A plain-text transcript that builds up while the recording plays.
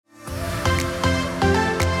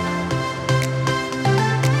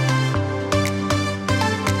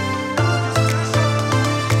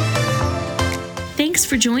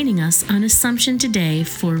for joining us on Assumption today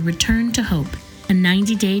for Return to Hope, a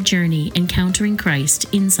 90-day journey encountering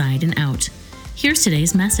Christ inside and out. Here's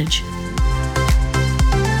today's message.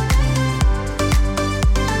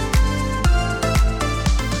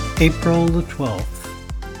 April the 12th.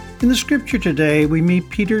 In the scripture today, we meet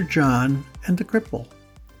Peter, John, and the cripple.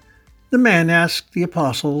 The man asked the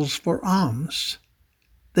apostles for alms.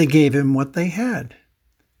 They gave him what they had.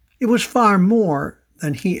 It was far more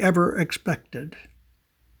than he ever expected.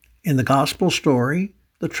 In the gospel story,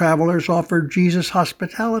 the travelers offered Jesus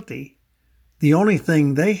hospitality, the only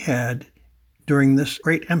thing they had during this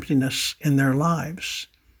great emptiness in their lives.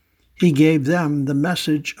 He gave them the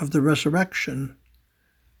message of the resurrection,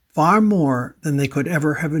 far more than they could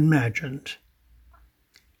ever have imagined.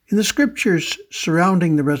 In the scriptures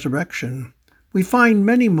surrounding the resurrection, we find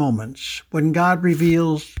many moments when God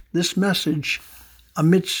reveals this message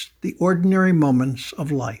amidst the ordinary moments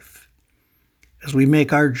of life. As we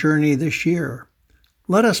make our journey this year,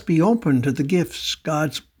 let us be open to the gifts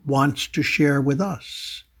God wants to share with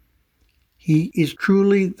us. He is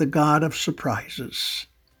truly the God of surprises.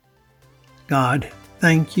 God,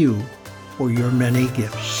 thank you for your many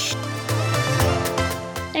gifts.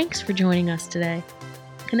 Thanks for joining us today.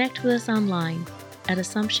 Connect with us online at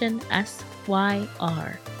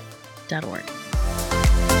AssumptionSYR.org.